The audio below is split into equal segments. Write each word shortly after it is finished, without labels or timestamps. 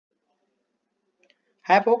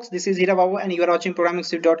Hi folks, this is Hira Babu and you are watching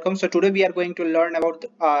programmingsuite.com. So today we are going to learn about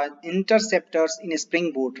interceptors in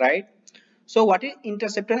Spring Boot, right? So what is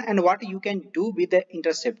interceptor and what you can do with the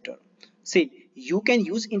interceptor? See, you can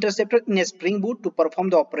use interceptor in a Spring Boot to perform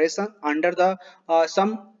the operation under the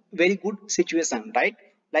some very good situation, right?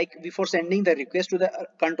 Like before sending the request to the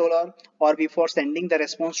controller or before sending the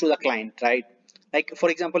response to the client, right? Like for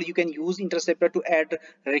example, you can use interceptor to add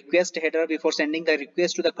request header before sending the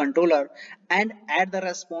request to the controller and add the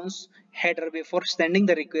response header before sending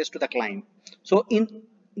the request to the client. So in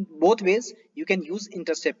both ways you can use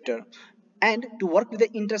interceptor, and to work with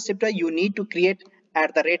the interceptor you need to create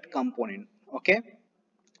 @ component. Okay,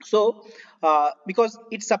 so because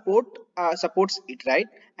it supports it, right,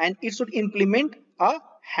 and it should implement a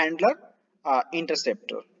handler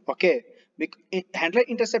interceptor. Okay, handler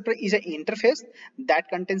interceptor is an interface that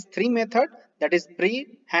contains three methods, that is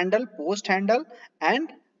pre-handle, post-handle,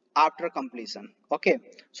 and after completion. Okay,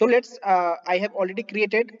 so let's I have already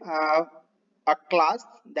created a class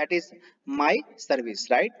that is my service,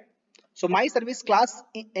 right? So my service class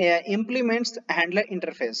implements handler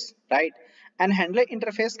interface, right? And handler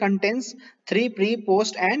interface contains three pre,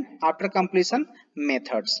 post, and after completion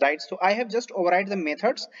methods, right? So I have just override the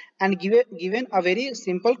methods and given a very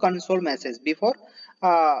simple console message. Before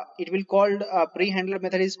it will called pre-handler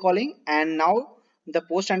method is calling, and now the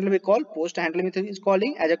post handler we call post handler method is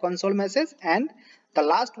calling as a console message, and the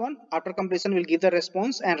last one after completion will give the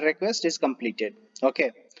response and request is completed.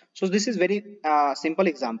 Okay, so this is very simple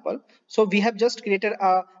example. So we have just created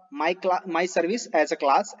a my service as a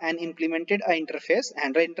class and implemented a interface,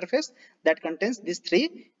 handler interface, that contains these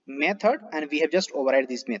three method, and we have just override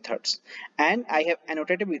these methods, and I have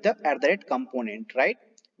annotated with the @ component, right?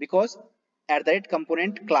 Because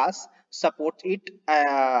 @component class supports it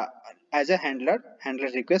as a handler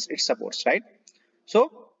request it supports, right?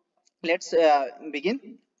 So let's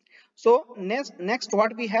begin. So next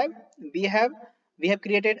what we have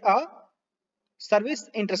created a service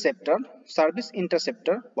interceptor.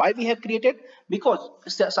 Why we have created? Because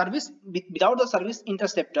service without the service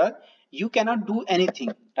interceptor you cannot do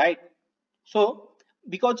anything, right? So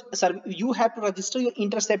because you have to register your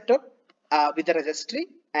interceptor with the registry,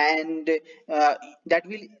 and uh,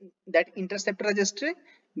 that interceptor registry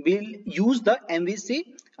will use the MVC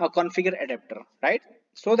configure adapter, right?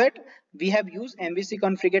 So that we have used MVC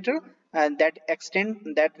configurator, and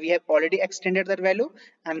that we have already extended that value,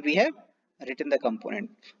 and we have written the component.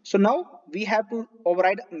 So now we have to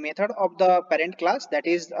override method of the parent class, that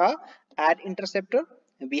is add interceptor.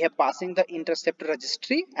 We have passing the interceptor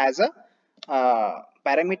registry as a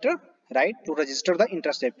parameter, right, to register the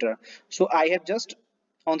interceptor. So I have just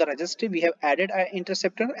on the registry we have added an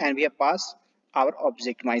interceptor, and we have passed our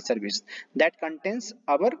object my service that contains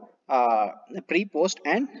our pre, post,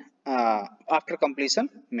 and after completion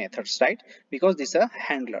methods, right? Because this is a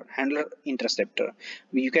handler interceptor.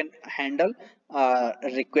 You can handle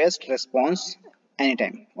request response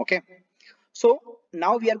anytime. Okay, so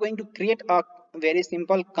now we are going to create a very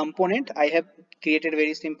simple component. I have created a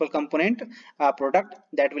very simple component product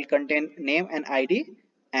that will contain name and ID,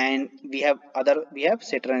 and we have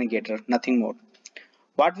setter and getter, nothing more.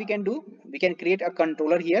 What we can do, we can create a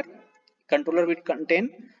controller here. Controller will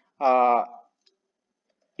contain uh,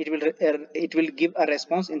 it will give a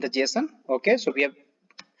response in the JSON. Okay, so we have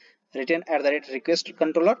written @request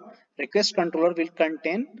controller. Request controller will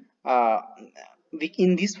contain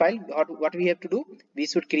in this file what we have to do, we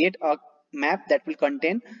should create a map that will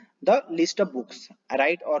contain the list of books,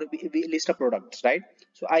 right, or list of products, right?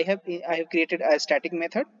 So I have created a static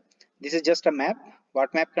method. This is just a map.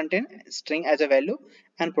 What map contain string as a value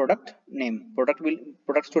and product name. Product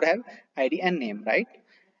should have ID and name, right?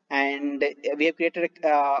 And we have created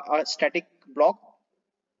a static block.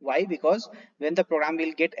 Why? Because when the program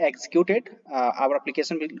will get executed, our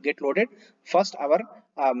application will get loaded. First our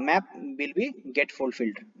map will be get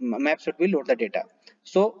fulfilled. Map should be load the data.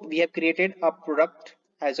 So we have created a product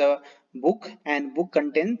as a book, and book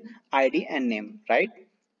contain ID and name, right?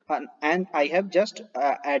 And I have just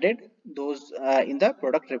added those in the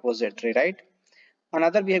product repository, right?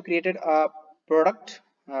 Another, we have created a product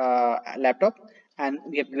laptop, and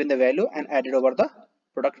we have given the value and added over the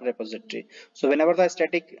product repository. So whenever the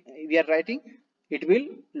static we are writing, it will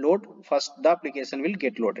load first, the application will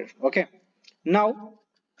get loaded. Okay, now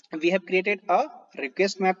we have created a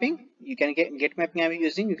request mapping. You can get mapping I'm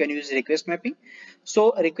using, you can use request mapping.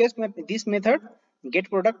 So request map, this method get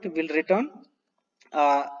product will return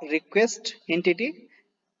request entity,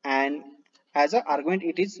 and as a argument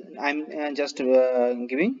it is I'm just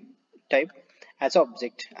giving type, as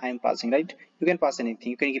object I am passing, right? You can pass anything,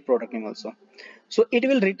 you can give product name also. So it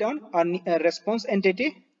will return a response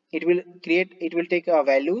entity, it will create, it will take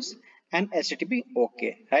values and http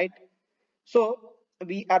okay, right? So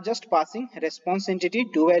we are just passing response entity,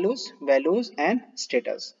 two values and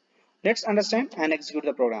status. Let's understand and execute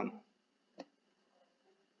the program.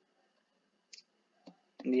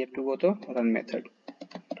 We have to go to run method,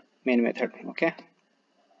 main method. Okay,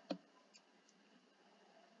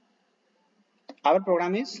 our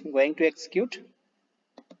program is going to execute.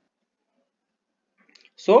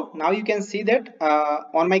 So now you can see that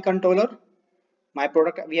on my controller my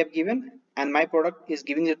product we have given, and my product is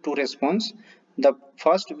giving the two response. The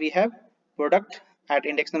first we have product at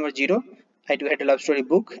index number 0, I do had a love story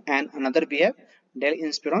book, and another we have Dell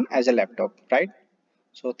Inspiron as a laptop, right?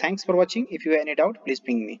 So thanks for watching. If you have any doubt, please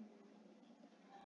ping me.